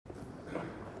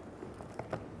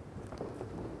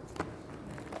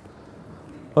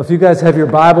Well, if you guys have your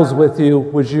Bibles with you,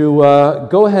 would you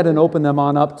go ahead and open them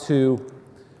on up to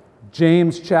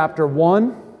James chapter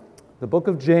 1, the book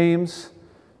of James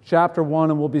chapter 1,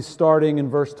 and we'll be starting in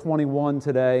verse 21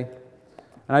 today.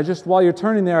 And while you're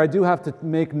turning there, I do have to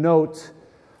make note.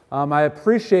 I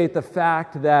appreciate the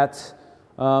fact that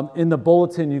in the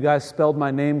bulletin you guys spelled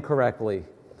my name correctly.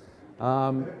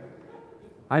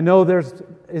 I know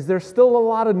is there still a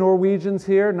lot of Norwegians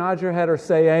here? Nod your head or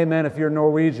say amen if you're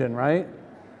Norwegian, right?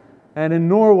 And in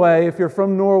Norway, if you're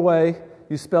from Norway,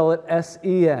 you spell it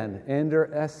S-E-N,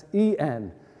 Ander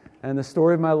S-E-N. And the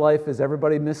story of my life is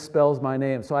everybody misspells my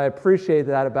name. So I appreciate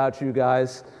that about you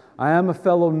guys. I am a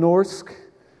fellow Norsk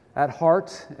at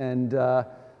heart, and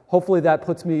hopefully that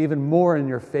puts me even more in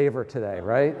your favor today,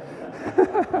 right?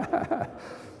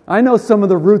 I know some of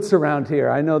the roots around here.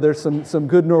 I know there's some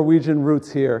good Norwegian roots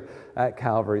here at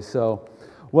Calvary. So,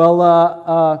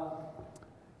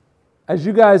 as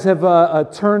you guys have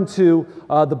turned to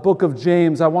the book of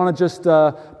James, I want to just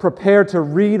prepare to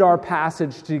read our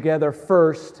passage together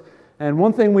first. And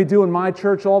one thing we do in my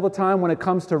church all the time when it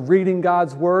comes to reading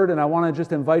God's Word, and I want to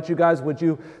just invite you guys, would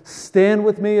you stand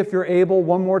with me if you're able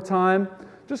one more time?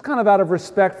 Just kind of out of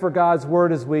respect for God's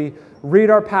Word as we read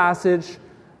our passage,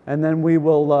 and then we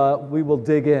will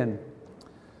dig in.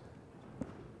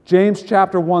 James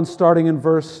chapter 1, starting in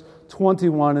verse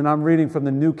 21, and I'm reading from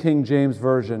the New King James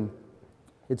Version.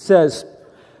 It says,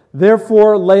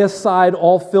 "Therefore lay aside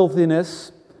all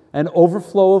filthiness and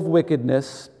overflow of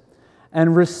wickedness,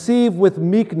 and receive with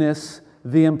meekness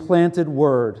the implanted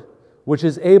word, which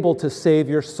is able to save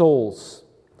your souls.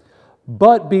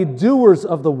 But be doers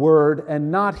of the word, and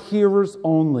not hearers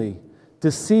only,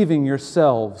 deceiving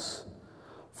yourselves.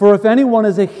 For if anyone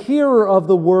is a hearer of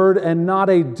the word and not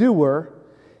a doer,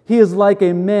 he is like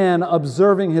a man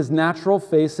observing his natural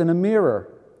face in a mirror.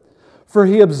 For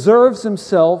he observes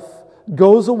himself,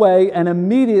 goes away, and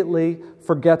immediately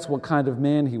forgets what kind of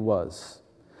man he was.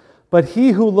 But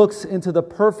he who looks into the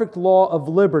perfect law of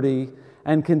liberty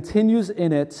and continues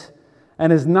in it,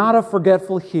 and is not a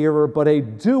forgetful hearer, but a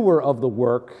doer of the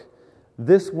work,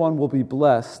 this one will be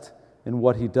blessed in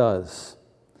what he does.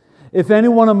 If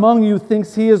anyone among you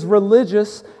thinks he is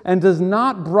religious and does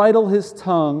not bridle his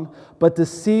tongue, but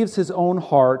deceives his own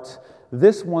heart,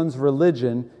 this one's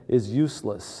religion is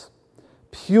useless.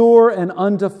 Pure and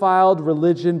undefiled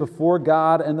religion before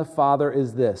God and the Father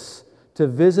is this, to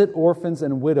visit orphans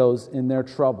and widows in their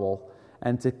trouble,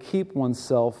 and to keep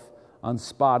oneself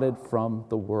unspotted from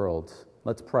the world."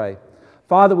 Let's pray.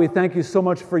 Father, we thank you so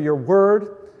much for your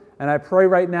word, and I pray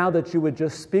right now that you would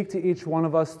just speak to each one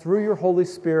of us through your Holy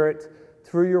Spirit,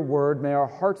 through your word. May our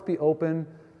hearts be open.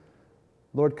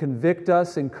 Lord, convict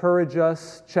us, encourage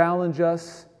us, challenge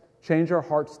us, change our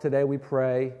hearts today, we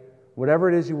pray. Whatever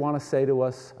it is you want to say to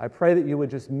us, I pray that you would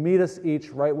just meet us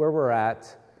each right where we're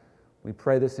at. We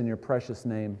pray this in your precious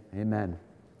name. Amen.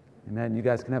 Amen. You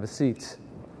guys can have a seat.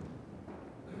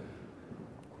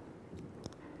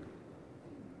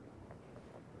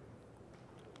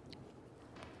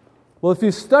 Well, if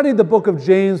you've studied the book of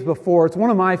James before, it's one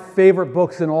of my favorite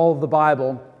books in all of the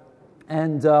Bible.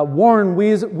 And Warren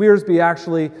Wiersbe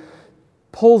actually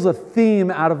pulls a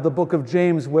theme out of the book of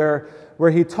James where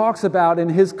he talks about in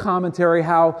his commentary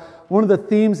how one of the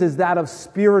themes is that of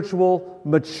spiritual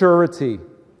maturity.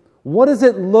 What does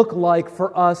it look like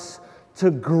for us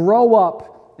to grow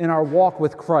up in our walk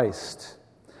with Christ?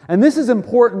 And this is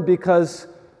important because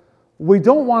we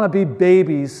don't want to be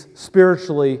babies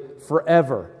spiritually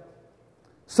forever.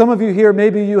 Some of you here,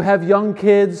 maybe you have young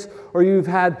kids, or you've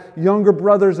had younger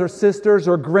brothers or sisters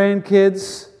or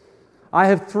grandkids. I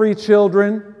have 3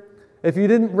 children. If you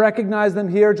didn't recognize them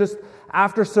here, just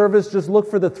after service, just look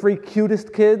for the 3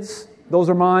 cutest kids. Those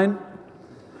are mine.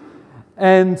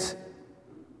 And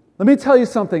let me tell you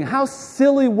something. How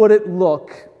silly would it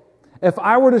look if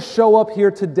I were to show up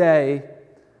here today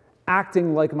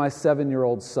acting like my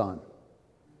 7-year-old son?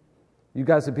 You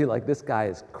guys would be like, this guy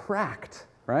is cracked,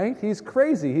 right? He's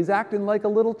crazy. He's acting like a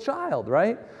little child,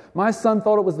 right? My son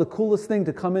thought it was the coolest thing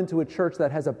to come into a church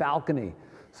that has a balcony.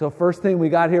 So first thing, we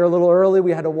got here a little early,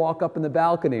 we had to walk up in the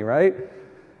balcony, right?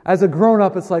 As a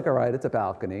grown-up, it's like, all right, it's a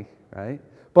balcony, right?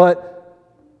 But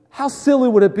how silly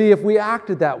would it be if we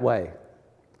acted that way?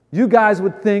 You guys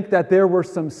would think that there were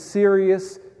some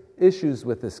serious issues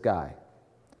with this guy.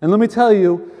 And let me tell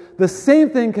you, the same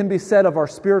thing can be said of our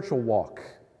spiritual walk.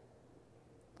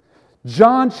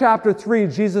 John chapter 3,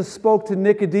 Jesus spoke to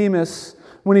Nicodemus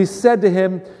when he said to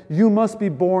him, "You must be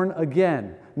born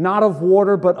again, not of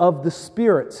water, but of the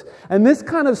Spirit." And this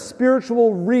kind of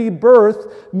spiritual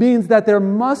rebirth means that there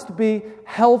must be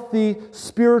healthy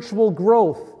spiritual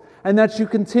growth, and that you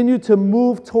continue to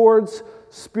move towards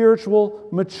spiritual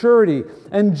maturity.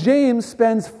 And James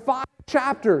spends 5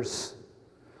 chapters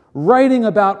writing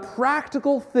about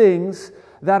practical things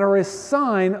that are a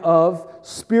sign of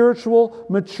spiritual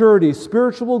maturity,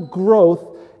 spiritual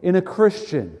growth in a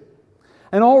Christian.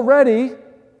 And already,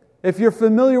 if you're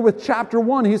familiar with chapter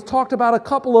 1, he's talked about a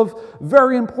couple of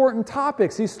very important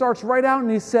topics. He starts right out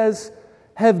and he says,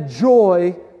 have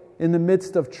joy in the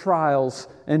midst of trials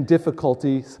and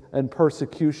difficulties and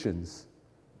persecutions.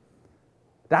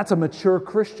 That's a mature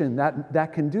Christian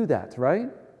that can do that, right?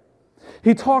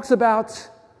 He talks about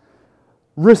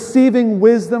receiving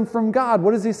wisdom from God.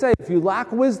 What does he say? If you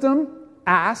lack wisdom,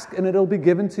 ask and it'll be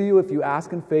given to you. If you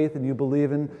ask in faith and you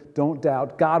believe and don't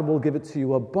doubt, God will give it to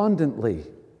you abundantly.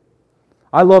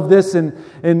 I love this in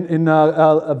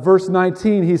verse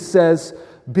 19. He says,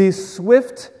 be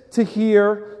swift to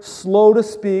hear, slow to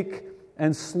speak,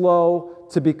 and slow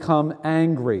to become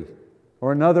angry.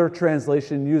 Or another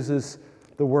translation uses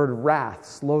the word wrath,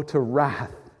 slow to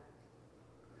wrath.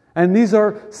 And these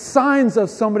are signs of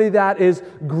somebody that is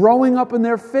growing up in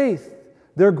their faith.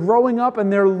 They're growing up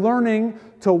and they're learning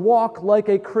to walk like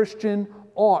a Christian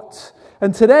ought.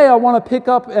 And today I want to pick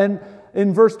up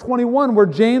in verse 21 where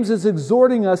James is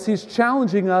exhorting us, he's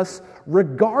challenging us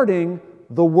regarding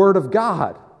the Word of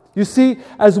God. You see,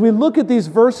 as we look at these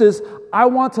verses, I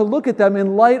want to look at them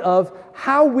in light of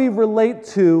how we relate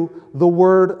to the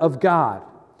Word of God.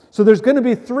 So there's going to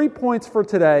be 3 points for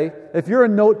today. If you're a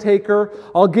note taker,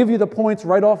 I'll give you the points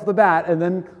right off the bat, and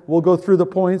then we'll go through the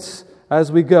points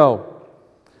as we go.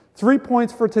 3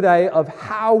 points for today of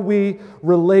how we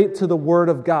relate to the Word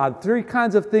of God. 3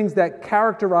 kinds of things that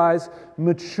characterize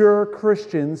mature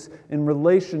Christians in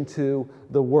relation to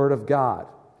the Word of God.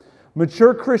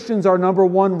 Mature Christians are, number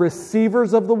 1,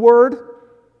 receivers of the Word.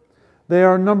 They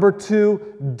are, number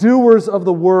 2, doers of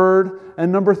the Word. And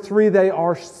number 3, they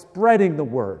are spreading the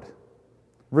Word.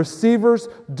 Receivers,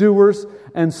 doers,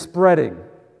 and spreading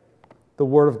the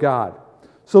Word of God.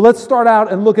 So let's start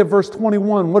out and look at verse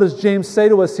 21. What does James say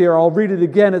to us here? I'll read it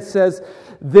again. It says,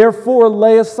 therefore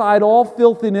lay aside all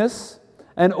filthiness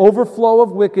and overflow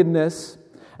of wickedness,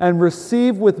 and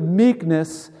receive with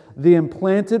meekness the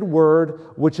implanted word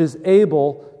which is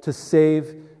able to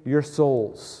save your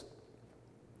souls.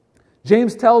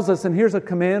 James tells us, and here's a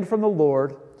command from the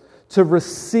Lord, to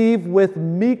receive with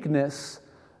meekness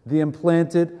the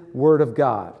implanted Word of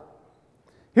God.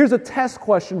 Here's a test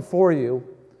question for you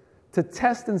to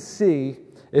test and see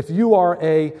if you are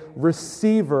a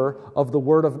receiver of the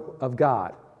Word of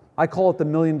God. I call it the $1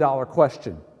 million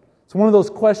question. It's one of those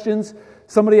questions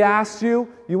somebody asks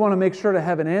you, you want to make sure to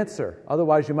have an answer.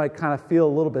 Otherwise, you might kind of feel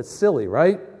a little bit silly,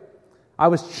 right? I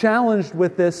was challenged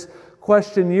with this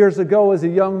question years ago as a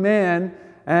young man,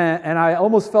 and I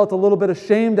almost felt a little bit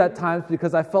ashamed at times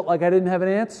because I felt like I didn't have an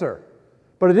answer.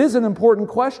 But it is an important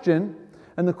question,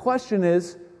 and the question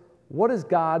is, what is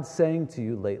God saying to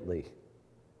you lately?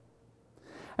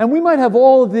 And we might have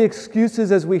all of the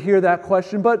excuses as we hear that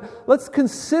question, but let's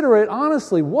consider it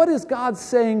honestly. What is God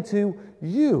saying to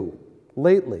you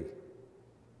lately?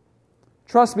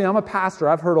 Trust me, I'm a pastor.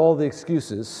 I've heard all the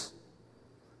excuses.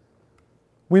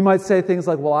 We might say things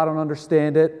like, well, I don't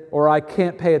understand it, or I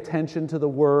can't pay attention to the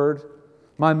Word.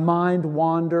 My mind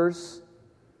wanders.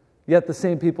 Yet the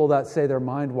same people that say their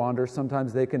mind wanders,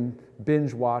 sometimes they can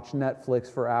binge watch Netflix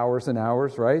for hours and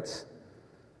hours, right?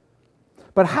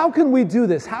 But how can we do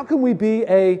this? How can we be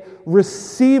a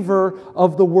receiver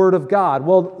of the Word of God?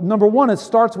 Well, number 1, it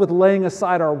starts with laying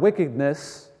aside our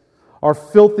wickedness, our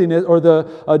filthiness,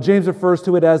 or James refers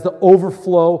to it as the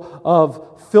overflow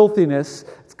of filthiness.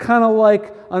 It's kind of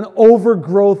like an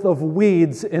overgrowth of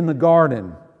weeds in the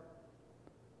garden.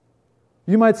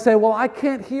 You might say, well, I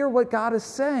can't hear what God is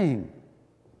saying.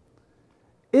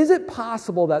 Is it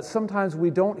possible that sometimes we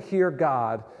don't hear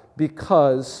God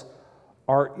because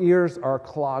our ears are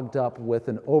clogged up with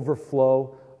an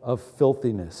overflow of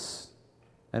filthiness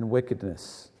and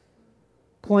wickedness?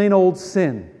 Plain old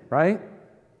sin, right?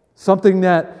 Something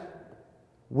that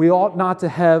we ought not to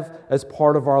have as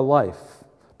part of our life.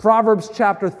 Proverbs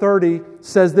chapter 30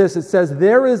 says this. It says,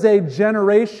 there is a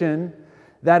generation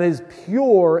that is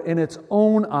pure in its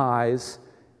own eyes,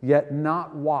 yet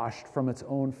not washed from its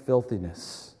own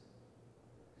filthiness.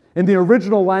 In the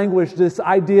original language, this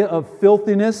idea of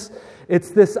filthiness,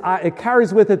 it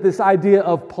carries with it this idea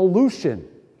of pollution,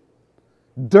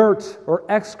 dirt or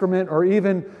excrement or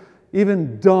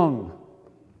even dung.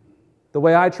 The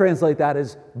way I translate that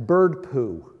is bird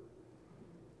poo,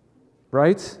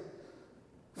 right?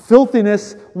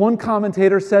 Filthiness, one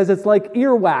commentator says, it's like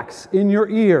earwax in your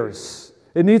ears.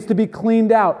 It needs to be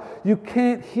cleaned out. You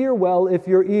can't hear well if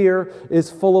your ear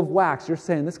is full of wax. You're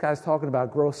saying, this guy's talking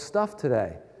about gross stuff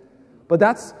today. But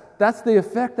that's the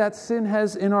effect that sin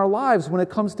has in our lives when it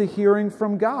comes to hearing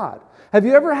from God. Have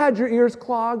you ever had your ears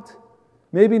clogged?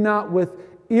 Maybe not with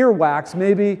earwax,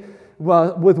 maybe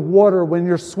with water when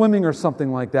you're swimming or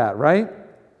something like that, right?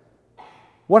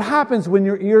 What happens when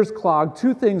your ears clog?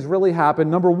 Two things really happen.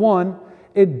 Number one,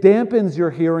 it dampens your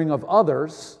hearing of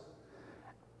others,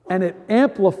 and it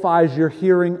amplifies your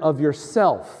hearing of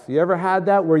yourself. You ever had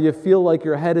that where you feel like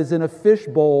your head is in a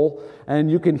fishbowl and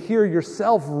you can hear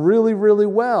yourself really, really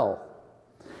well?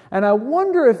 And I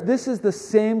wonder if this is the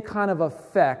same kind of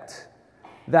effect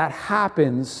that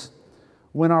happens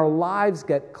when our lives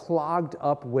get clogged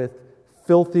up with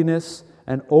filthiness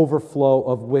and overflow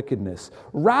of wickedness.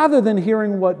 Rather than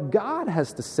hearing what God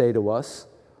has to say to us,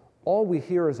 all we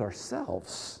hear is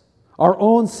ourselves. Our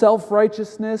own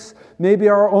self-righteousness, maybe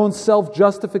our own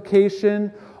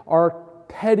self-justification, our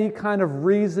petty kind of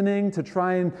reasoning to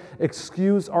try and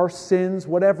excuse our sins,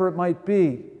 whatever it might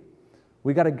be.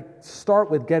 We got to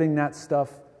start with getting that stuff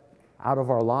out of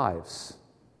our lives.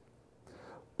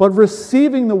 But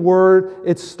receiving the Word,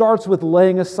 it starts with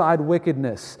laying aside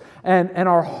wickedness. And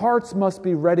our hearts must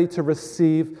be ready to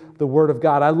receive the Word of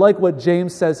God. I like what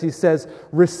James says. He says,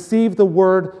 receive the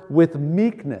Word with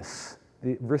meekness.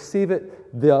 Receive it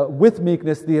with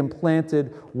meekness, the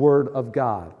implanted Word of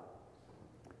God.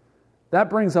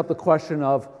 That brings up the question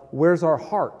of, where's our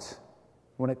heart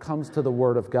when it comes to the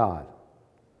Word of God?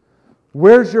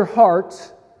 Where's your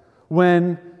heart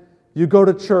when you go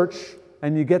to church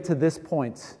and you get to this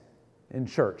point in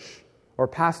church? Or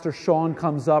Pastor Sean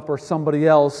comes up or somebody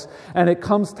else, and it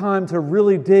comes time to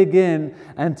really dig in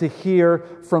and to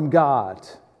hear from God.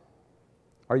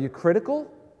 Are you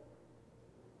critical?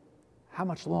 How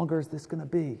much longer is this going to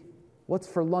be? What's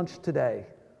for lunch today?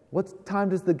 What time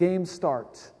does the game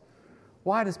start?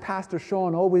 Why does Pastor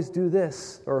Sean always do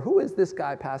this? Or who is this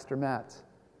guy, Pastor Matt?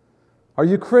 Are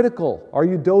you critical? Are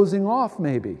you dozing off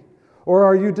maybe? Or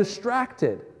are you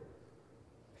distracted?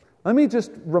 Let me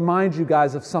just remind you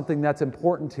guys of something that's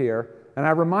important here, and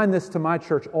I remind this to my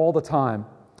church all the time.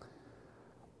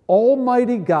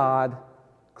 Almighty God,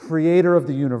 creator of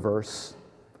the universe,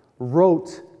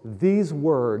 wrote these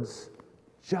words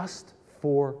just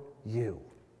for you.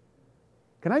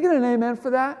 Can I get an amen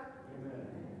for that? Amen.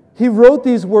 He wrote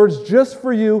these words just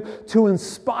for you to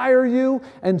inspire you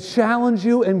and challenge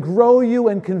you and grow you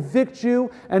and convict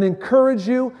you and encourage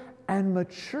you and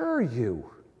mature you.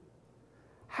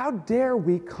 How dare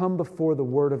we come before the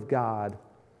Word of God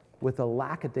with a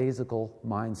lackadaisical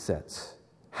mindset,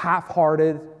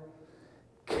 half-hearted,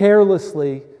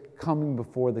 carelessly coming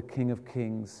before the King of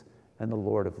Kings and the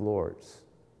Lord of Lords.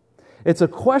 It's a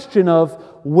question of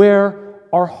where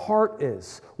our heart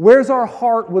is. Where's our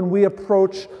heart when we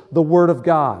approach the Word of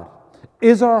God?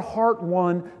 Is our heart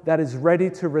one that is ready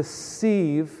to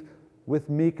receive with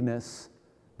meekness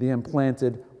the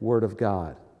implanted Word of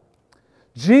God?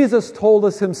 Jesus told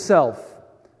us himself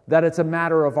that it's a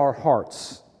matter of our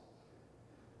hearts.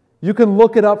 You can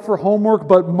look it up for homework,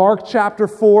 but Mark chapter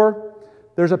 4,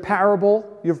 there's a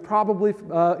parable. You're probably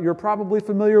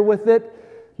familiar with it,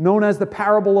 known as the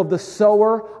parable of the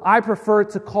sower. I prefer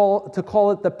to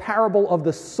call it the parable of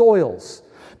the soils,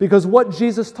 because what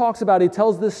Jesus talks about, he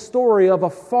tells this story of a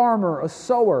farmer, a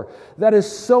sower, that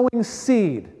is sowing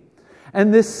seed.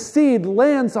 And this seed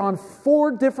lands on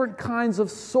 4 different kinds of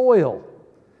soil.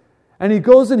 And he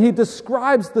goes and he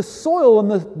describes the soil,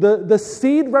 and the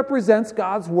seed represents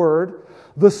God's Word.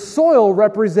 The soil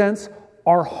represents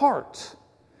our heart.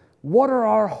 What are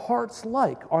our hearts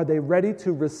like? Are they ready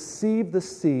to receive the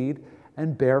seed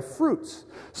and bear fruits?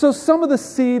 So some of the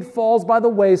seed falls by the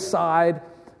wayside.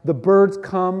 The birds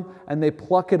come and they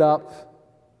pluck it up.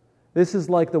 This is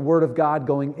like the Word of God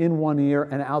going in one ear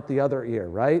and out the other ear,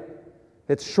 right?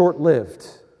 It's short-lived.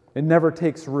 It never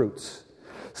takes roots.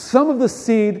 Some of the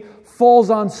seed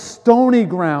falls on stony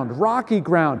ground, rocky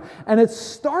ground, and it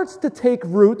starts to take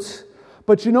roots,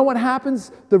 but you know what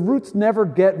happens? The roots never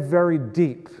get very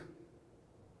deep.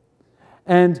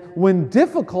 And when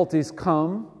difficulties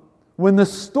come, when the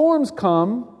storms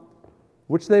come,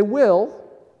 which they will,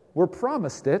 we're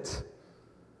promised it,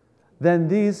 then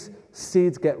these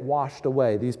seeds get washed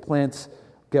away. These plants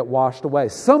get washed away.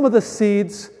 Some of the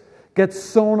seeds get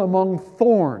sown among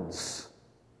thorns,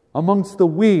 amongst the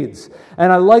weeds.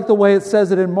 And I like the way it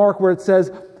says it in Mark, where it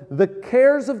says, the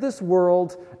cares of this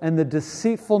world and the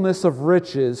deceitfulness of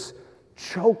riches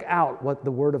choke out what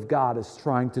the Word of God is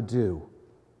trying to do,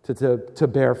 to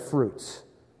bear fruits.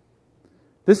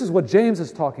 This is what James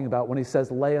is talking about when he says,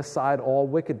 lay aside all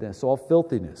wickedness, all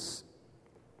filthiness.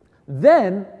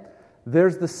 Then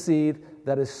there's the seed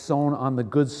that is sown on the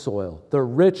good soil, the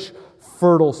rich,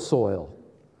 fertile soil.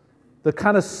 The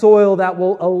kind of soil that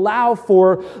will allow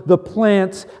for the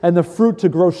plant and the fruit to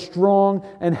grow strong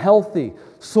and healthy.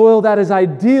 Soil that is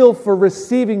ideal for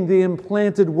receiving the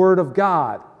implanted Word of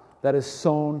God that is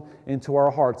sown into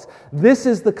our hearts. This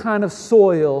is the kind of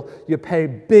soil you pay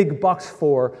big bucks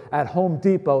for at Home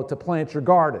Depot to plant your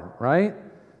garden, right?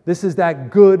 This is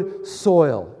that good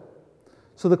soil.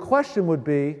 So the question would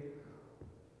be,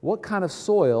 what kind of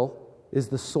soil is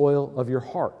the soil of your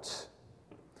heart?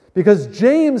 Because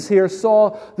James here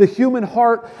saw the human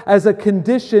heart as a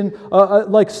condition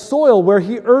like soil, where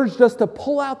he urged us to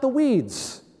pull out the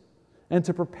weeds and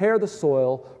to prepare the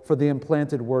soil for the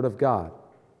implanted Word of God.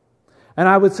 And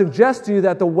I would suggest to you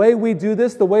that the way we do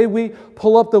this, the way we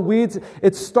pull up the weeds,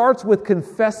 it starts with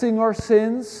confessing our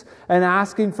sins and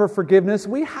asking for forgiveness.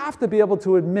 We have to be able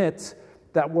to admit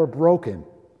that we're broken.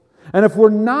 And if we're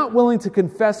not willing to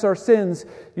confess our sins,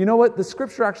 you know what? The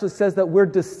Scripture actually says that we're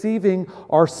deceiving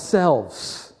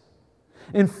ourselves.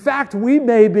 In fact, we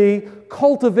may be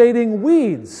cultivating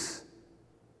weeds.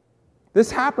 This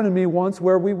happened to me once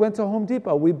where we went to Home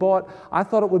Depot. I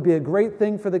thought it would be a great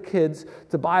thing for the kids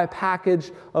to buy a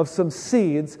package of some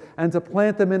seeds and to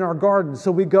plant them in our garden.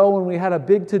 So we go and we had a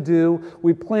big to-do.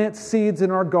 We plant seeds in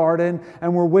our garden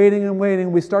and we're waiting and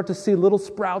waiting. We start to see little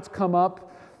sprouts come up.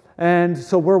 And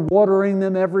so we're watering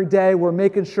them every day. We're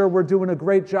making sure we're doing a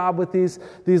great job with these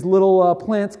little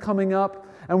plants coming up.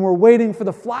 And we're waiting for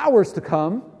the flowers to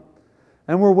come.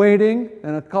 And we're waiting,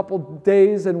 and a couple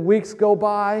days and weeks go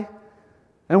by.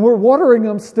 And we're watering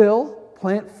them still.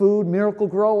 Plant food, Miracle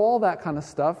Grow, all that kind of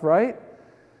stuff, right?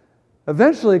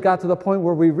 Eventually it got to the point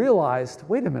where we realized,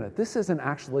 wait a minute, this isn't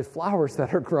actually flowers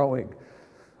that are growing.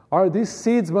 These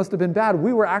seeds must have been bad.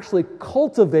 We were actually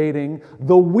cultivating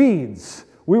the weeds.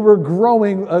 We were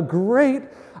growing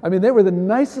they were the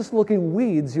nicest looking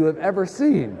weeds you have ever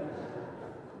seen.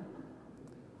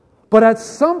 But at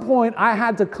some point, I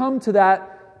had to come to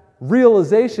that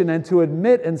realization and to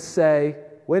admit and say,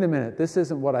 wait a minute, this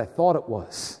isn't what I thought it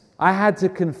was. I had to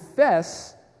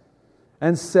confess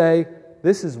and say,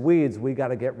 this is weeds, we got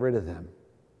to get rid of them.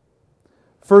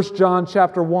 1 John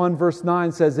chapter 1, verse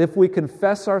 9 says, if we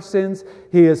confess our sins,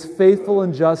 He is faithful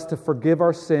and just to forgive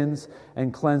our sins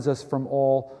and cleanse us from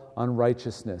all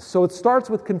unrighteousness. So it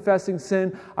starts with confessing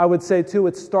sin. I would say, too,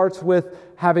 it starts with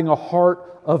having a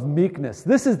heart of meekness.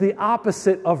 This is the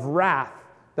opposite of wrath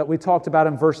that we talked about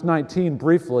in verse 19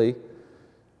 briefly,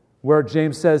 where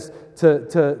James says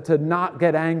to not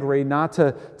get angry, not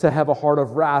to have a heart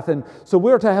of wrath. And so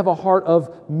we're to have a heart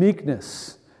of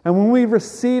meekness. And when we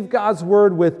receive God's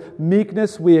Word with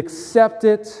meekness, we accept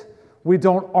it, we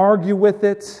don't argue with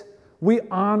it, we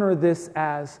honor this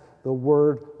as the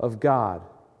Word of God.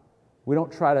 We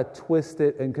don't try to twist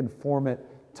it and conform it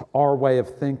to our way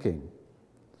of thinking.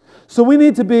 So we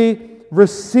need to be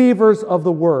receivers of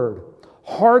the Word,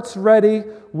 hearts ready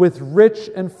with rich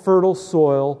and fertile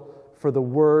soil for the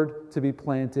Word to be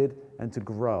planted and to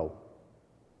grow.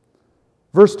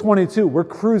 Verse 22, we're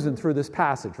cruising through this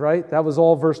passage, right? That was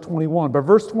all verse 21. But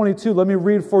verse 22, let me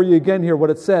read for you again here what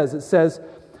it says. It says,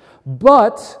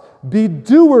 but be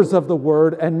doers of the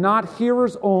word and not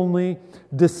hearers only,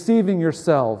 deceiving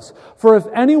yourselves. For if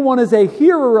anyone is a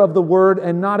hearer of the word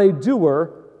and not a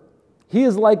doer, he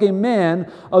is like a man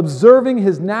observing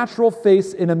his natural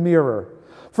face in a mirror.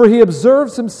 For he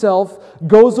observes himself,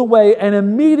 goes away, and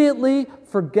immediately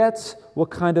forgets what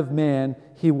kind of man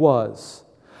he was.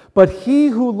 But he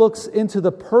who looks into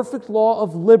the perfect law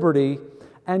of liberty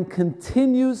and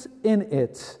continues in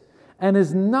it, and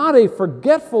is not a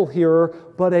forgetful hearer,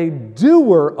 but a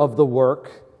doer of the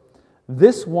work,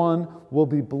 this one will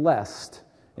be blessed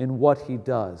in what he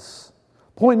does.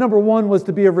 Point number one was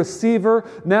to be a receiver.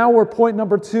 Now we're point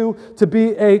number two, to be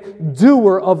a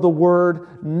doer of the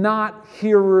word, not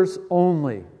hearers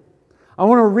only. I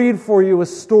want to read for you a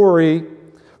story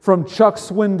from Chuck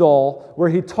Swindoll, where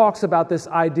he talks about this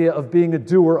idea of being a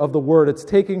doer of the word. It's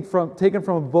taken from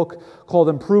a book called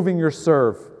Improving Your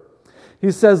Serve.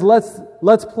 He says,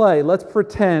 let's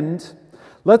pretend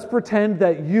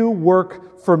that you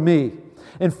work for me.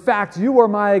 In fact, you are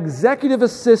my executive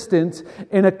assistant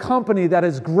in a company that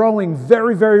is growing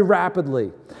very, very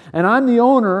rapidly. And I'm the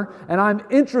owner, and I'm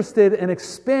interested in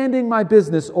expanding my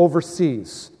business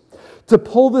overseas. To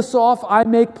pull this off, I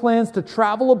make plans to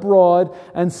travel abroad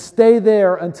and stay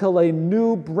there until a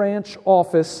new branch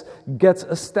office gets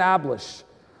established.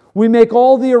 We make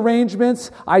all the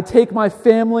arrangements. I take my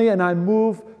family and I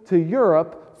move to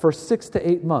Europe for 6 to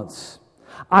 8 months.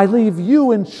 I leave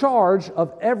you in charge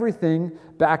of everything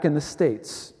back in the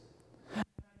States.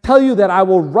 tell you that I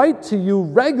will write to you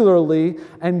regularly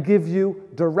and give you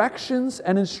directions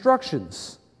and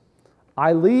instructions.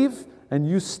 I leave and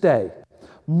you stay.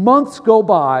 Months go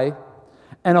by,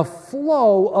 and a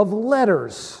flow of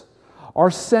letters are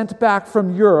sent back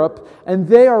from Europe, and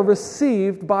they are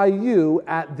received by you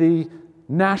at the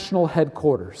national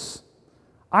headquarters.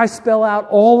 I spell out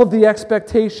all of the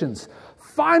expectations.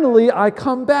 Finally, I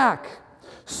come back.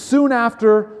 Soon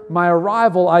after my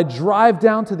arrival, I drive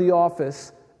down to the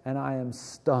office, and I am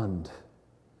stunned.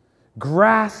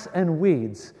 Grass and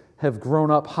weeds have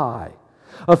grown up high.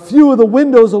 A few of the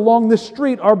windows along the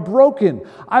street are broken.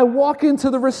 I walk into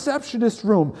the receptionist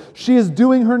room. She is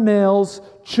doing her nails,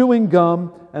 chewing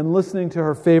gum, and listening to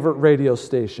her favorite radio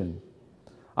station.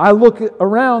 I look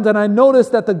around and I notice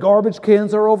that the garbage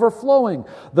cans are overflowing.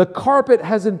 The carpet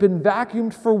hasn't been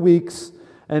vacuumed for weeks,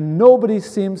 and nobody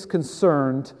seems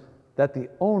concerned that the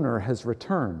owner has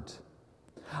returned.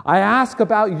 I ask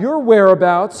about your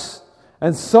whereabouts,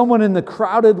 and someone in the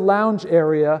crowded lounge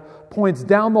area points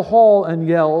down the hall and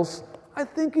yells, "I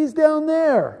think he's down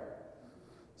there."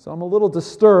 So I'm a little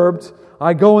disturbed.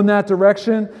 I go in that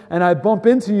direction, and I bump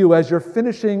into you as you're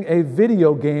finishing a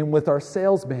video game with our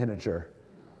sales manager.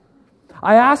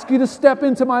 I ask you to step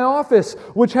into my office,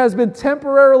 which has been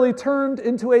temporarily turned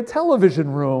into a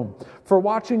television room for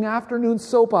watching afternoon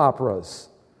soap operas.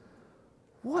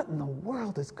 What in the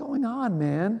world is going on,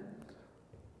 man?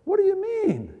 What do you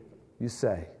mean? You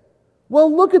say.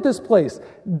 Well, look at this place.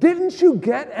 Didn't you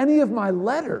get any of my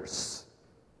letters?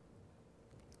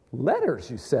 Letters,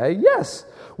 you say? Yes,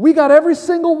 we got every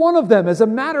single one of them. As a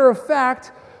matter of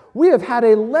fact, we have had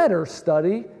a letter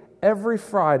study every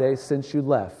Friday since you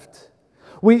left.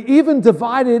 We even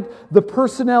divided the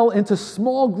personnel into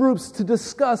small groups to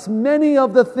discuss many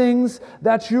of the things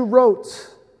that you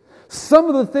wrote. Some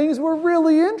of the things were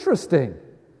really interesting.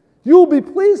 You'll be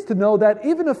pleased to know that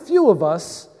even a few of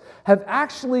us have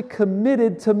actually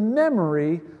committed to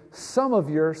memory some of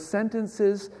your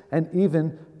sentences and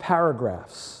even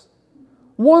paragraphs.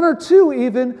 One or two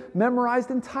even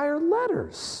memorized entire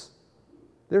letters.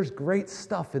 There's great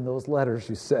stuff in those letters,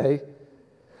 you say.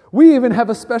 We even have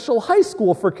a special high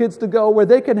school for kids to go where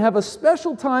they can have a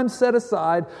special time set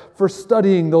aside for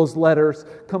studying those letters,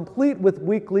 complete with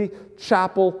weekly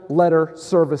chapel letter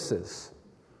services.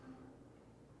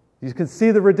 You can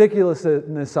see the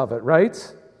ridiculousness of it,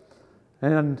 right?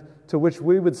 And to which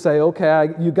we would say, okay,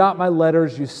 you got my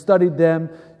letters, you studied them,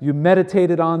 you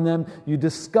meditated on them, you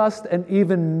discussed and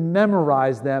even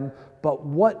memorized them, but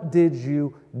what did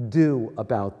you do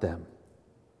about them?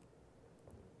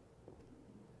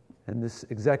 And this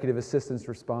executive assistant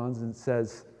responds and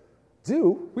says,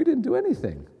 we didn't do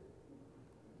anything.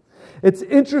 It's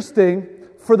interesting,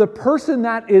 for the person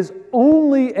that is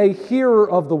only a hearer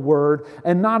of the word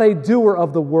and not a doer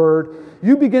of the word,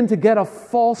 you begin to get a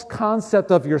false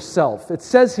concept of yourself. It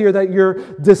says here that you're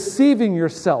deceiving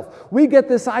yourself. We get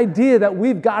this idea that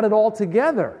we've got it all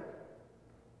together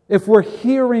if we're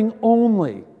hearing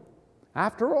only.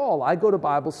 After all, I go to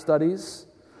Bible studies.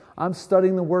 I'm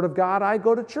studying the Word of God. I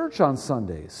go to church on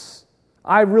Sundays.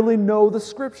 I really know the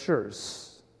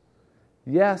Scriptures.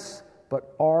 Yes,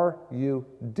 but are you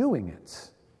doing it?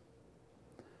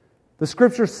 The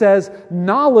Scripture says,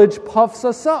 knowledge puffs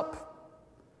us up,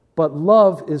 but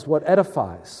love is what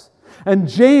edifies. And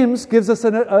James gives us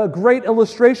a great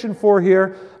illustration for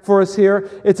us here.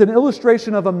 It's an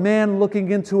illustration of a man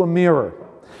looking into a mirror.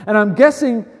 And I'm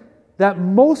guessing that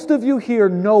most of you here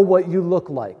know what you look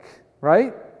like,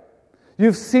 right?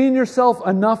 You've seen yourself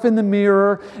enough in the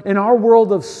mirror. In our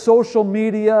world of social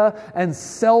media and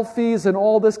selfies and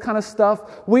all this kind of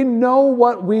stuff, we know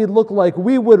what we look like.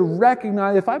 We would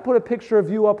recognize, if I put a picture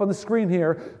of you up on the screen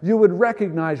here, you would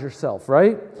recognize yourself,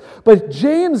 right? But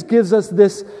James gives us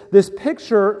this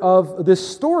picture of this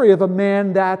story of a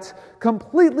man that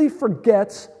completely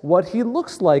forgets what he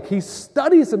looks like. He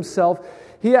studies himself.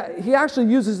 He actually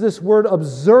uses this word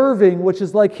observing, which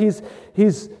is like he's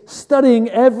studying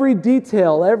every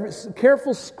detail, every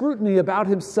careful scrutiny about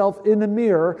himself in the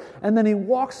mirror, and then he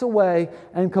walks away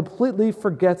and completely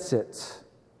forgets it.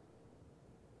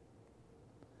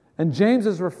 And James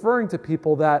is referring to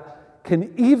people that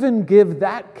can even give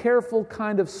that careful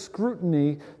kind of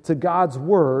scrutiny to God's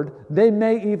Word. They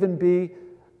may even be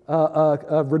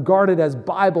regarded as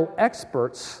Bible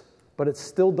experts, but it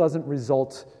still doesn't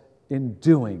result in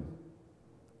doing.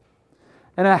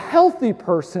 And a healthy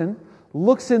person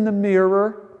looks in the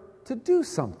mirror to do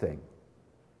something.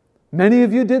 Many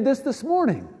of you did this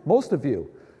morning. Most of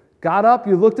you got up,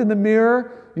 you looked in the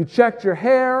mirror, you checked your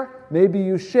hair, maybe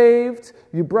you shaved,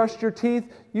 you brushed your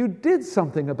teeth, you did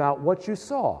something about what you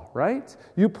saw, right?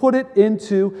 You put it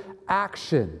into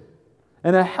action.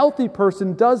 And a healthy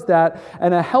person does that,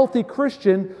 and a healthy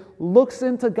Christian looks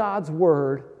into God's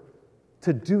Word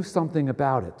to do something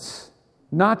about it,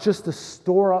 not just to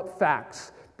store up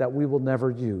facts that we will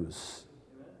never use.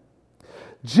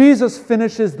 Jesus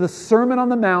finishes the Sermon on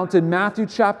the Mount in Matthew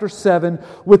chapter 7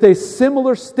 with a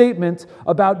similar statement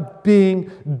about being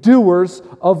doers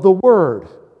of the Word.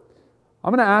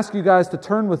 I'm going to ask you guys to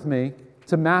turn with me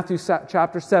to Matthew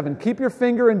chapter 7. Keep your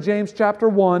finger in James chapter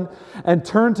 1 and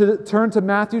turn to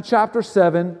Matthew chapter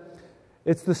 7.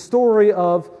 It's the story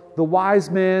of the wise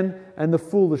man and the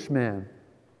foolish man.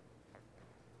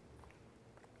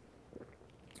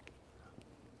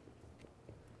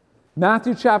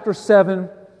 Matthew chapter 7,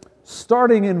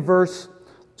 starting in verse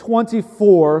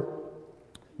 24.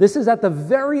 This is at the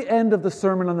very end of the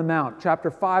Sermon on the Mount.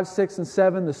 Chapter 5, 6, and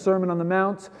 7, the Sermon on the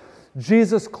Mount.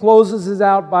 Jesus closes it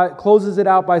out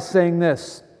by saying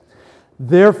this: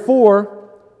 "Therefore,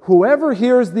 whoever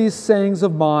hears these sayings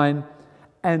of mine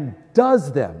and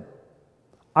does them,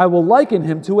 I will liken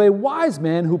him to a wise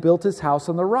man who built his house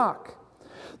on the rock.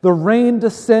 The rain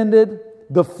descended,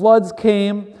 the floods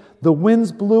came, the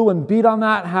winds blew and beat on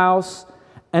that house,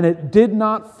 and it did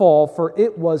not fall, for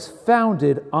it was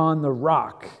founded on the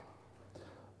rock.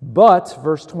 But,"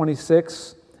 verse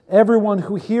 26, "everyone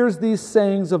who hears these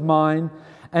sayings of mine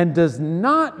and does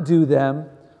not do them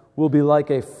will be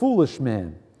like a foolish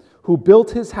man who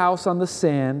built his house on the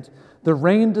sand. The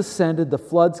rain descended, the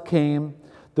floods came,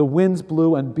 the winds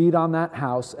blew and beat on that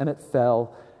house, and it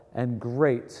fell, and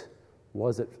great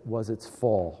was its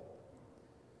fall."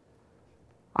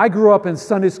 I grew up in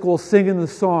Sunday school singing the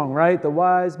song, right? "The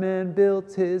wise man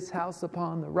built his house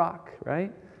upon the rock,"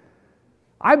 right?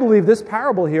 I believe this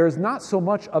parable here is not so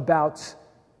much about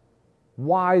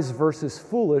wise versus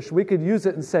foolish. We could use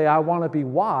it and say, I want to be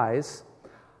wise,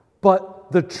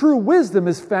 but the true wisdom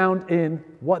is found in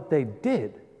what they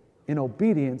did, in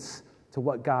obedience to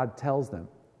what God tells them.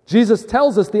 Jesus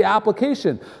tells us the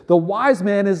application. The wise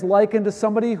man is likened to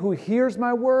somebody who hears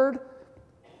my word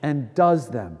and does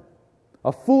them.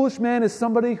 A foolish man is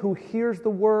somebody who hears the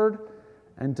word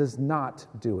and does not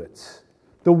do it.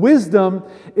 The wisdom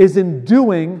is in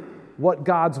doing what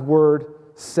God's word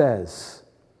says.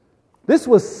 This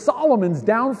was Solomon's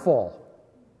downfall.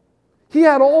 He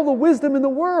had all the wisdom in the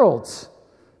world,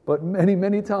 but many,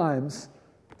 many times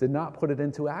did not put it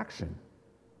into action.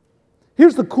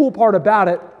 Here's the cool part about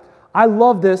it. I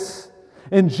love this.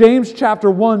 In James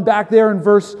chapter 1, back there in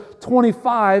verse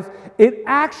 25, it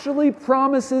actually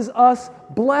promises us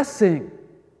blessing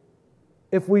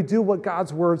if we do what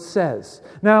God's word says.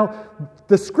 Now,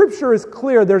 the scripture is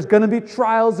clear. There's going to be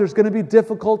trials. There's going to be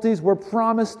difficulties. We're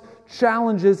promised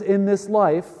challenges in this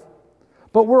life,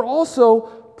 but we're also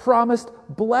promised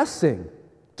blessing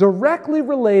directly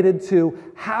related to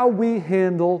how we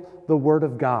handle the word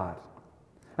of God.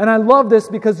 And I love this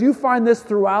because you find this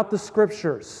throughout the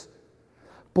scriptures.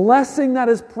 Blessing that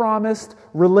is promised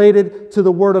related to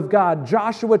the Word of God.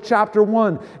 Joshua chapter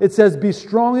 1, it says, "Be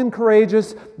strong and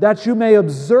courageous, that you may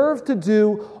observe to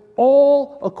do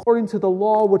all according to the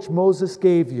law which Moses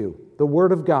gave you," the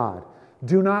Word of God.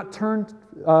 Do not turn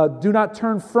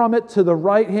from it to the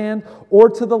right hand or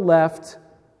to the left."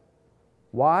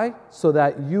 Why? "So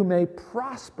that you may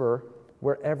prosper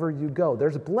wherever you go."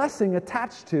 There's blessing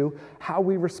attached to how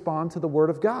we respond to the Word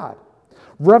of God.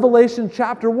 Revelation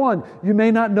chapter 1. You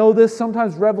may not know this.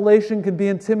 Sometimes Revelation can be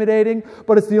intimidating,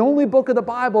 but it's the only book of the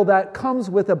Bible that comes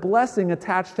with a blessing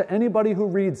attached to anybody who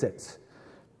reads it.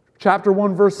 Chapter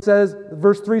 1 verse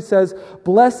 3 says,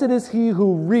 "Blessed is he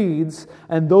who reads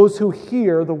and those who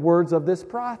hear the words of this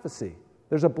prophecy."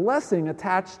 There's a blessing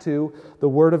attached to the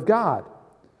Word of God.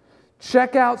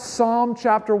 Check out Psalm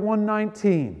chapter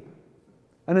 119.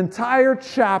 An entire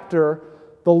chapter,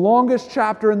 the longest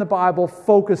chapter in the Bible,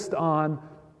 focused on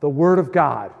the Word of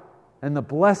God and the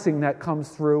blessing that comes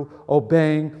through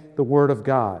obeying the Word of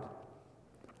God.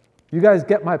 You guys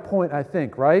get my point, I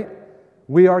think, right?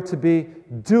 We are to be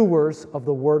doers of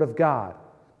the Word of God,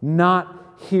 not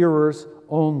hearers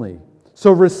only.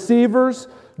 So receivers,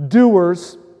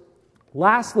 doers.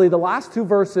 Lastly, the last two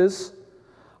verses,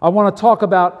 I want to talk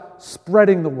about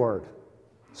spreading the Word.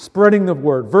 Spreading the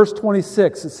Word. Verse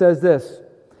 26, it says this: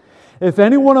 "If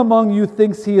anyone among you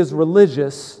thinks he is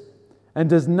religious and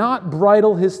does not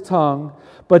bridle his tongue,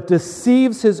 but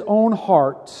deceives his own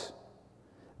heart,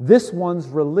 this one's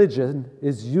religion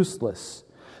is useless.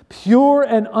 Pure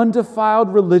and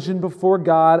undefiled religion before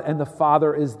God and the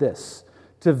Father is this: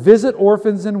 to visit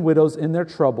orphans and widows in their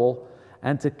trouble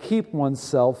and to keep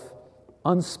oneself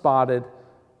unspotted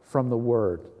from the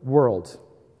world."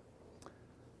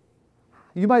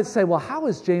 You might say, well, how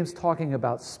is James talking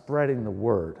about spreading the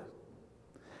word?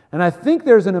 And I think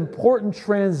there's an important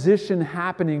transition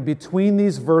happening between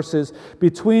these verses,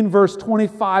 between verse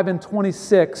 25 and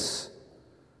 26,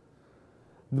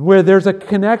 where there's a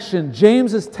connection.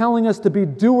 James is telling us to be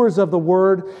doers of the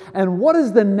word. And what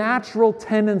is the natural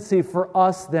tendency for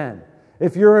us then?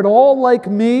 If you're at all like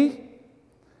me,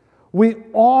 we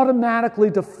automatically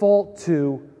default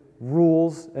to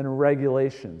rules and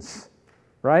regulations,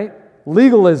 right?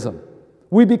 Legalism.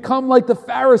 We become like the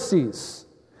Pharisees.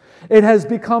 It has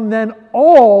become then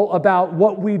all about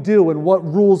what we do and what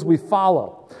rules we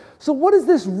follow. So what is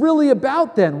this really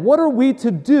about then? What are we to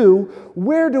do?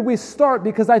 Where do we start?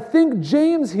 Because I think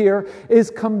James here is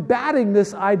combating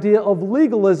this idea of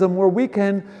legalism where we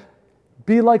can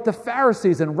be like the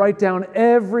Pharisees and write down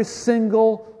every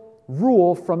single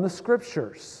rule from the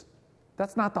Scriptures.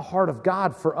 That's not the heart of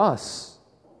God for us.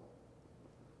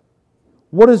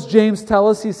 What does James tell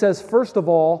us? He says, first of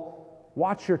all,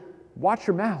 watch your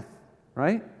mouth,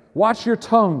 right? Watch your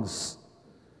tongues.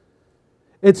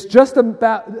 It's just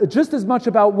as much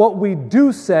about what we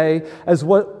do say as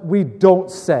what we don't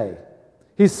say.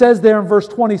 He says there in verse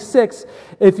 26,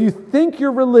 if you think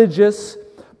you're religious,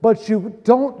 but you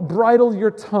don't bridle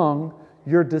your tongue,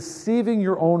 you're deceiving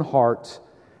your own heart,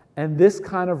 and this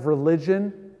kind of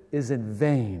religion is in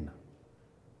vain.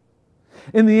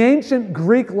 In the ancient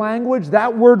Greek language,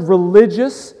 that word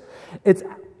religious, it's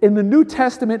in the New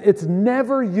Testament, it's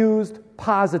never used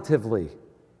positively.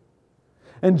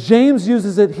 And James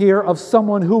uses it here of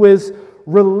someone who is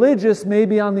religious,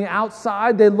 maybe on the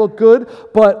outside, they look good,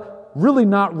 but really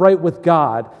not right with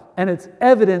God. And it's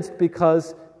evidenced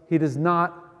because he does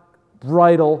not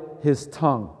bridle his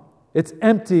tongue. It's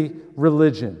empty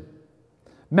religion.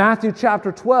 Matthew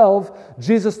chapter 12,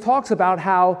 Jesus talks about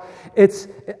how it's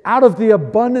out of the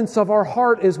abundance of our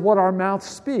heart is what our mouth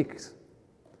speaks.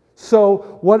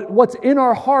 So what's in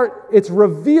our heart, it's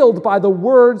revealed by the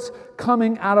words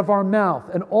coming out of our mouth.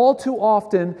 And all too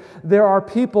often, there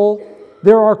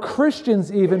are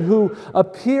Christians even, who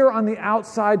appear on the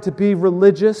outside to be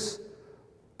religious,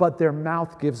 but their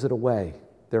mouth gives it away.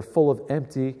 They're full of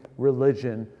empty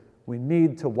religion. We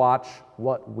need to watch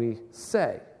what we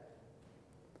say.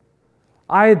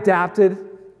 I adapted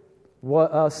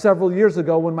several years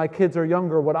ago when my kids are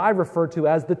younger what I refer to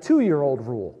as the 2-year-old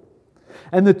rule.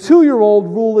 And the 2-year-old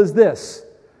rule is this.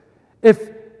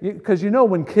 Because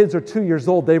when kids are 2 years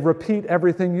old, they repeat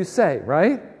everything you say,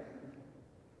 right?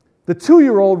 The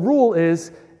 2-year-old rule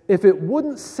is, if it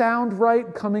wouldn't sound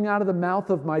right coming out of the mouth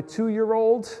of my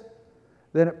 2-year-old,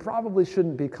 then it probably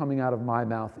shouldn't be coming out of my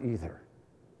mouth either.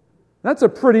 That's a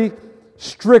pretty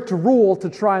strict rule to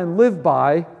try and live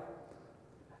by.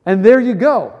 And there you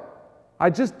go. I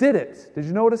just did it. Did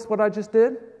you notice what I just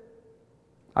did?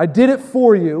 I did it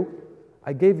for you.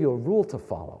 I gave you a rule to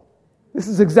follow. This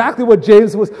is exactly what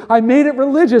James was. I made it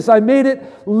religious. I made it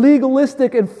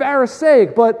legalistic and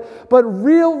Pharisaic. But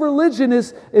real religion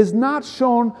is not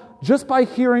shown just by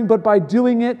hearing, but by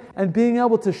doing it and being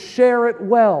able to share it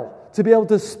well, to be able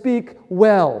to speak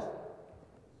well.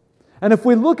 And if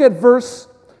we look at verse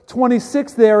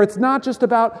 26 there, it's not just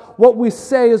about what we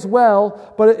say as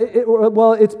well, but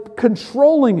it's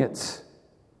controlling it.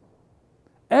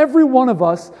 Every one of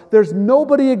us, there's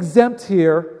nobody exempt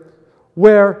here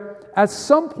where at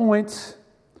some point,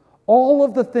 all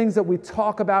of the things that we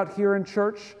talk about here in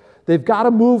church, they've got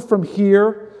to move from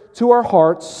here to our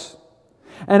hearts.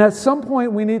 And at some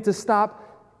point, we need to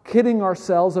stop kidding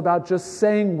ourselves about just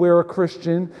saying we're a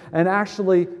Christian and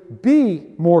actually be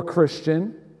more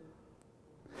Christian.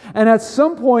 And at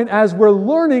some point, as we're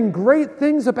learning great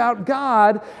things about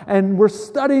God and we're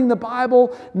studying the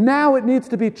Bible, now it needs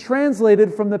to be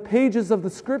translated from the pages of the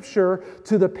Scripture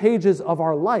to the pages of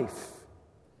our life.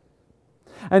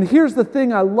 And here's the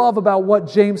thing I love about what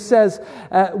James says,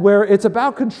 where it's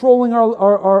about controlling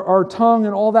our tongue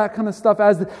and all that kind of stuff.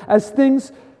 As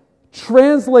things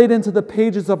translate into the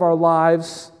pages of our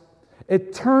lives,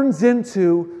 it turns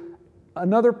into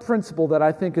another principle that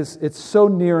I think it's so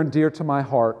near and dear to my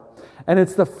heart. And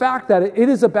it's the fact that it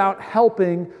is about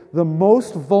helping the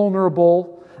most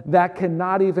vulnerable that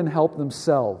cannot even help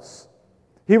themselves.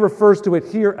 He refers to it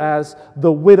here as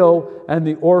the widow and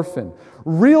the orphan.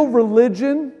 Real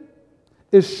religion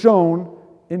is shown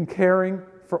in caring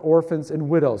for orphans and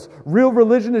widows. Real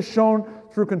religion is shown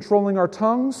through controlling our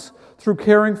tongues, through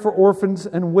caring for orphans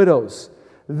and widows.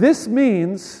 This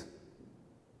means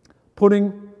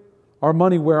putting our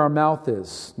money where our mouth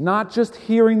is. Not just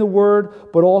hearing the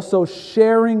word, but also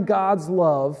sharing God's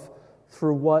love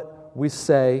through what we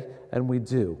say and we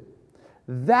do.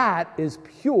 That is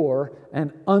pure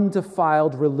and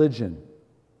undefiled religion.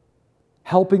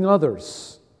 Helping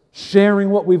others, sharing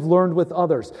what we've learned with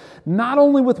others, not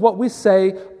only with what we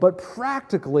say, but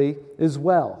practically as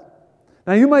well.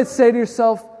 Now, you might say to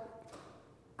yourself,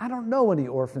 I don't know any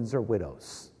orphans or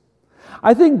widows.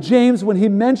 I think James, when he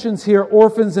mentions here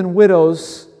orphans and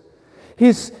widows,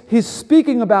 he's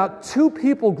speaking about two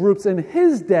people groups in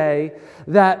his day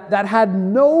that had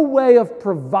no way of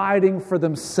providing for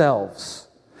themselves.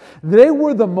 They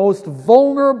were the most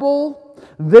vulnerable,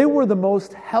 they were the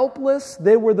most helpless,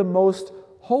 they were the most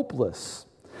hopeless.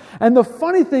 And the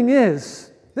funny thing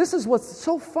is, this is what's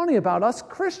so funny about us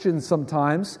Christians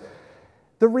sometimes,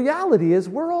 the reality is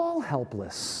we're all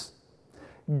helpless.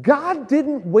 God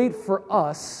didn't wait for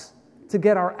us to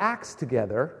get our acts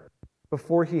together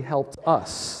before He helped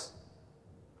us,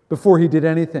 before He did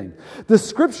anything. The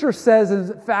Scripture says,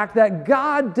 in fact, that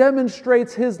God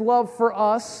demonstrates His love for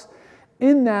us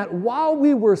in that while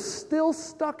we were still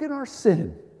stuck in our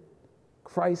sin,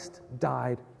 Christ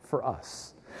died for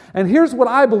us. And here's what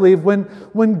I believe.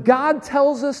 When God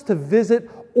tells us to visit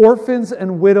orphans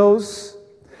and widows,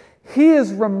 He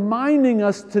is reminding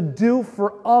us to do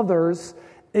for others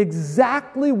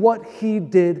exactly what He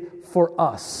did for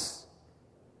us.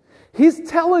 He's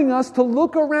telling us to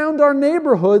look around our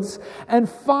neighborhoods and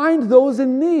find those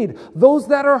in need, those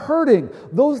that are hurting,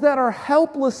 those that are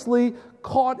helplessly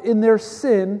caught in their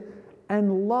sin,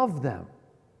 and love them.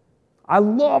 I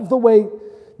love the way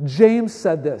James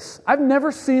said this. I've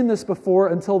never seen this before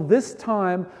until this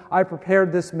time I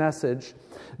prepared this message.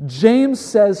 James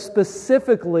says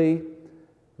specifically,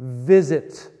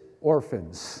 visit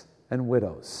orphans and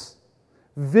widows.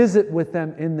 Visit with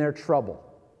them in their trouble.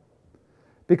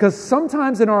 Because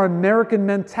sometimes in our American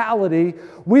mentality,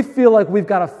 we feel like we've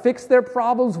got to fix their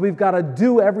problems, we've got to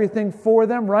do everything for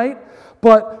them, right?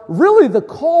 But really the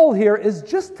call here is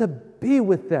just to be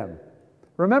with them.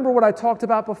 Remember what I talked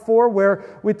about before,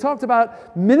 where we talked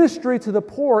about ministry to the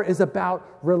poor is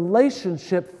about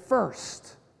relationship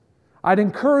first. I'd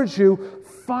encourage you,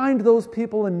 find those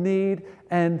people in need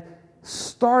and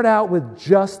start out with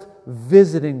just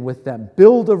visiting with them.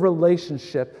 Build a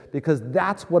relationship, because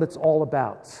that's what it's all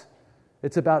about.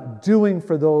 It's about doing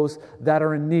for those that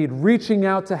are in need, reaching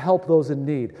out to help those in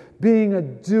need, being a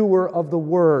doer of the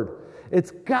word.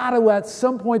 It's got to at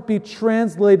some point be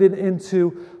translated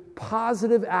into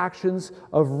positive actions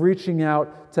of reaching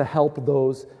out to help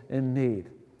those in need.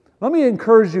 Let me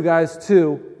encourage you guys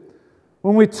too,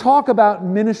 when we talk about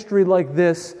ministry like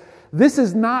this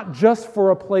is not just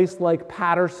for a place like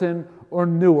Patterson or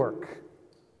Newark.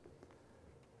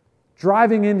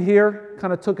 Driving in here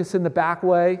kind of took us in the back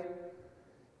way.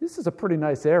 This is a pretty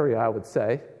nice area, I would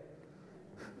say.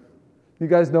 You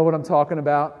guys know what I'm talking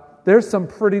about. There's some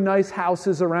pretty nice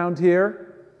houses around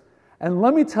here. And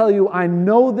let me tell you, I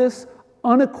know this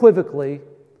unequivocally.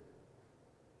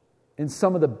 In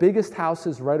some of the biggest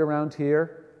houses right around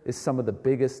here is some of the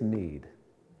biggest need.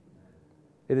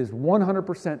 It is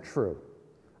 100% true.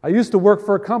 I used to work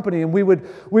for a company, and we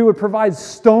would provide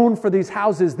stone for these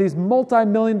houses, these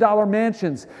multi-million-dollar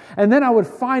mansions. And then I would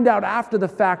find out after the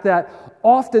fact that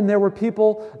often there were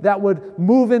people that would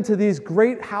move into these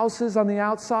great houses on the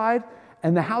outside,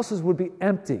 and the houses would be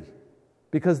empty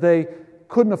because they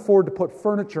couldn't afford to put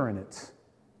furniture in it.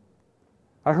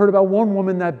 I heard about one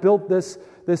woman that built this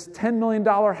 $10 million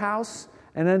house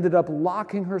and ended up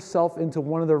locking herself into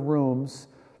one of the rooms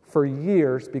for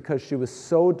years because she was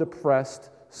so depressed,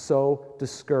 so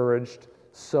discouraged,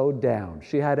 so down.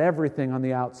 She had everything on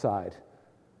the outside.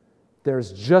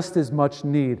 There's just as much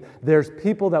need. There's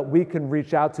people that we can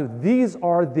reach out to. These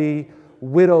are the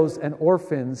widows and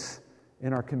orphans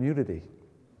in our community.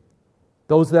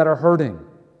 Those that are hurting.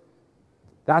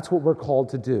 That's what we're called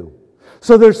to do.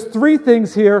 So there's three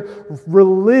things here,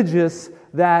 religious,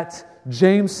 that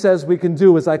James says we can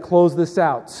do as I close this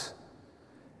out.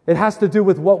 It has to do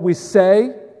with what we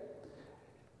say.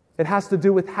 It has to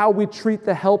do with how we treat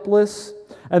the helpless.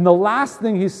 And the last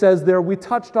thing he says there, we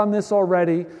touched on this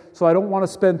already, so I don't want to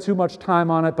spend too much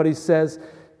time on it, but he says,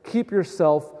 keep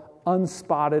yourself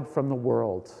unspotted from the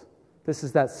world. This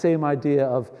is that same idea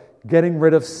of getting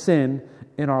rid of sin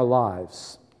in our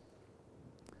lives.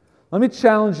 Let me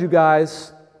challenge you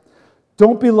guys,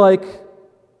 don't be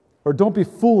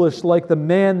foolish like the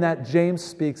man that James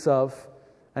speaks of,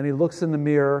 and he looks in the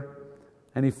mirror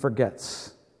and he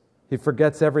forgets. He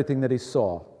forgets everything that he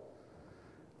saw.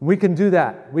 We can do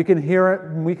that. We can hear it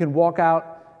and we can walk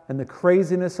out in the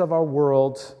craziness of our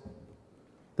world,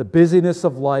 the busyness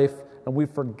of life, and we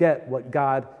forget what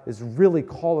God is really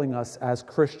calling us as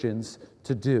Christians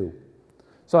to do.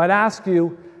 So I'd ask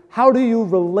you, how do you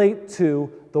relate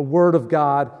to the Word of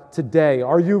God today?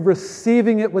 Are you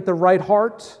receiving it with the right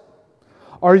heart?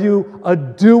 Are you a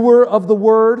doer of the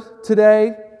word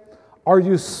today? Are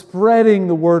you spreading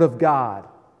the word of God?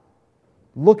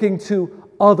 Looking to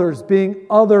others, being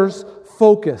others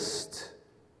focused,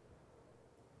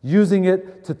 using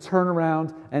it to turn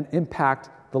around and impact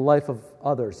the life of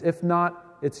others. If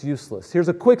not, it's useless. Here's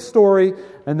a quick story,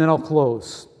 and then I'll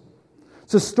close.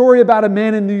 It's a story about a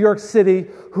man in New York City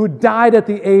who died at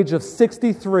the age of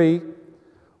 63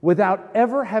 without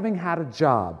ever having had a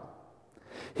job.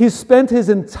 He spent his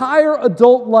entire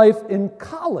adult life in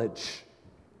college.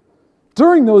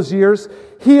 During those years,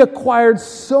 he acquired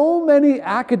so many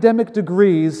academic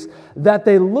degrees that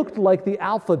they looked like the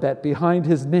alphabet behind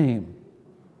his name.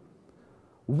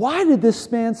 Why did this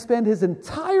man spend his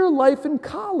entire life in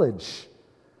college?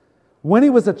 When he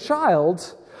was a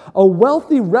child, a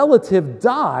wealthy relative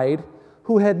died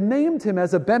who had named him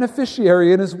as a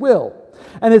beneficiary in his will.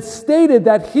 And it stated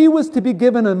that he was to be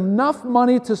given enough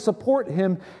money to support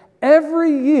him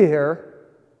every year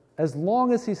as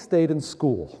long as he stayed in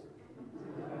school.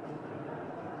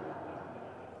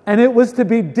 And it was to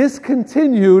be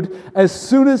discontinued as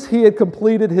soon as he had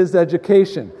completed his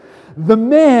education. The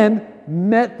man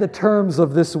met the terms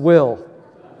of this will,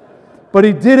 but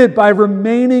he did it by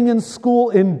remaining in school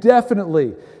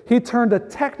indefinitely. He turned a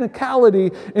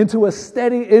technicality into a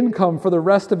steady income for the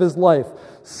rest of his life,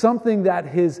 something that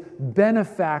his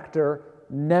benefactor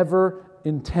never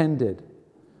intended.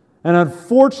 And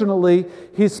unfortunately,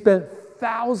 he spent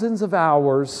thousands of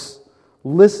hours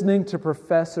listening to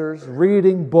professors,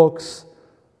 reading books,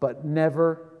 but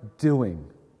never doing.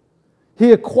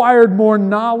 He acquired more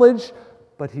knowledge,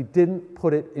 but he didn't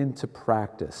put it into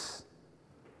practice.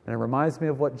 And it reminds me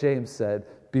of what James said,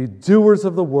 be doers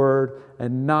of the word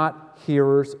and not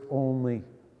hearers only.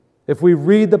 If we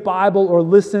read the Bible or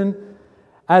listen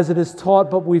as it is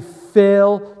taught, but we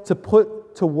fail to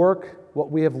put to work what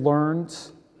we have learned,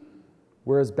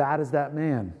 we're as bad as that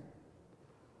man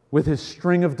with his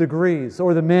string of degrees,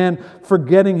 or the man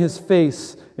forgetting his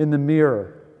face in the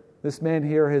mirror. This man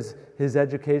here, his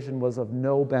education was of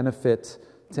no benefit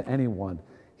to anyone.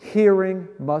 Hearing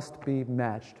must be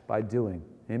matched by doing.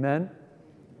 Amen?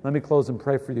 Let me close and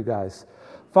pray for you guys.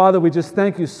 Father, we just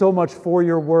thank you so much for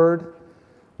your word.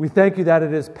 We thank you that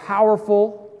it is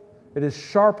powerful. It is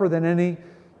sharper than any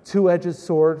two-edged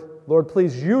sword. Lord,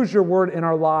 please use your word in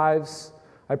our lives.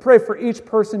 I pray for each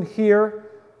person here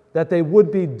that they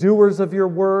would be doers of your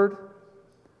word,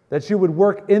 that you would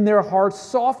work in their hearts,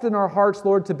 soften our hearts,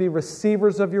 Lord, to be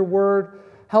receivers of your word.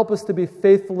 Help us to be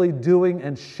faithfully doing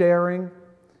and sharing.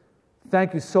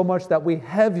 Thank you so much that we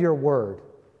have your word,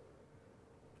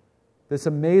 this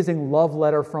amazing love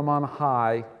letter from on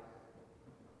high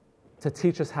to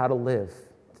teach us how to live,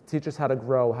 to teach us how to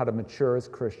grow, how to mature as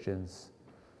Christians.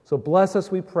 So bless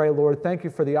us, we pray, Lord. Thank you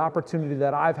for the opportunity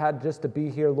that I've had just to be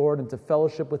here, Lord, and to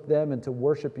fellowship with them and to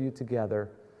worship you together.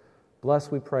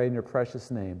 Bless, we pray, in your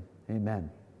precious name. Amen.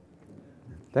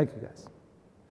 Thank you, guys.